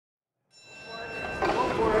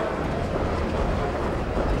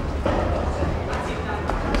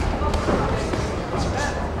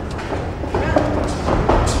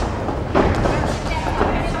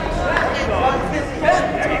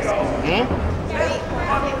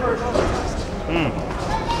Come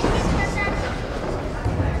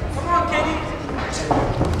on, Katie.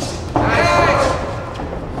 Nice.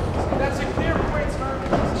 That's a clear point, sir.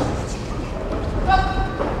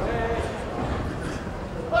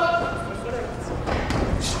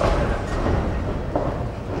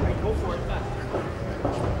 Go for it.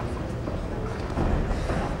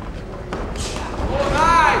 Oh,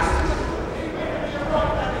 nice.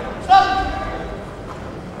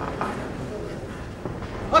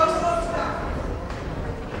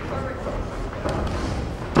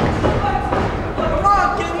 Come on,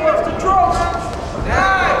 Katie, what's the draw?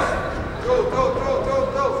 Nice. Go.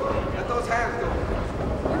 Let those hands go.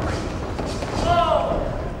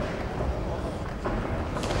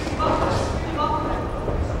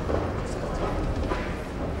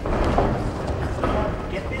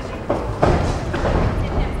 Get busy.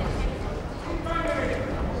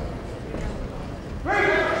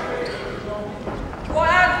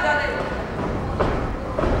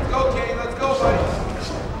 Let's go, Katie. Let's go, buddy.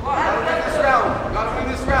 Gotta win this round. Gotta win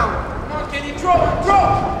this round. Come on, Katie. Draw.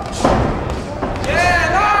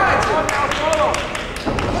 Yeah, nice. Come on now, draw.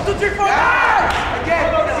 1, 2, 3, 4. Nice. Again.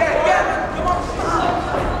 Come on.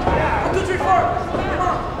 1, 2, 3, 4. Come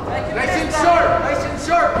on. Nice and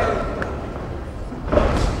short, Katie.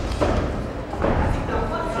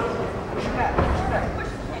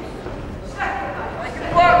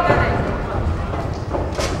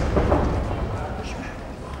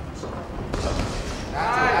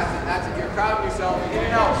 That's it. You're proud of yourself. In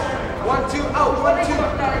and out. 1, 2, out. 1, 2.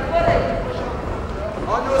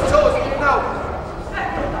 On those toes. In and out.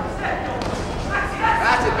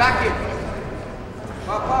 That's it. Back in.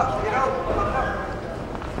 Pop up. Get out. Pop up.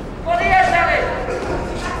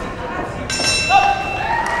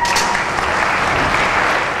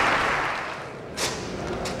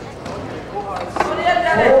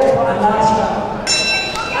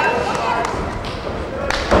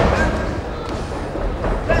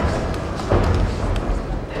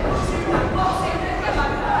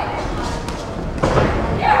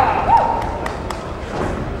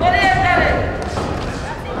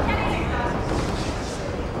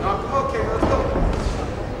 Okay, let's go.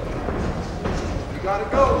 You gotta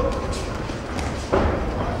go.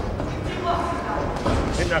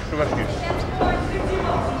 International rescue.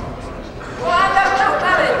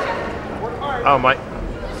 Oh, mate.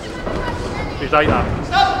 He's 8 up.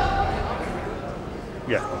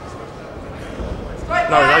 Yeah.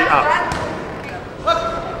 No, he's 8 up.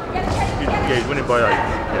 Yeah, he's winning by 8.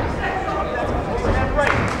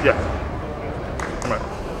 Yeah. Come on.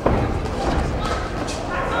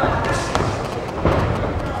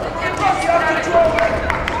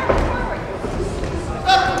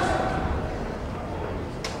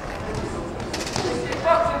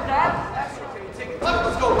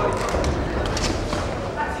 Let's go, buddy.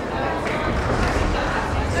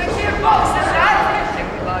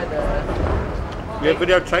 Yeah,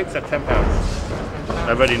 video tapes at £10.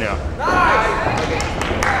 They're ready now. Nice.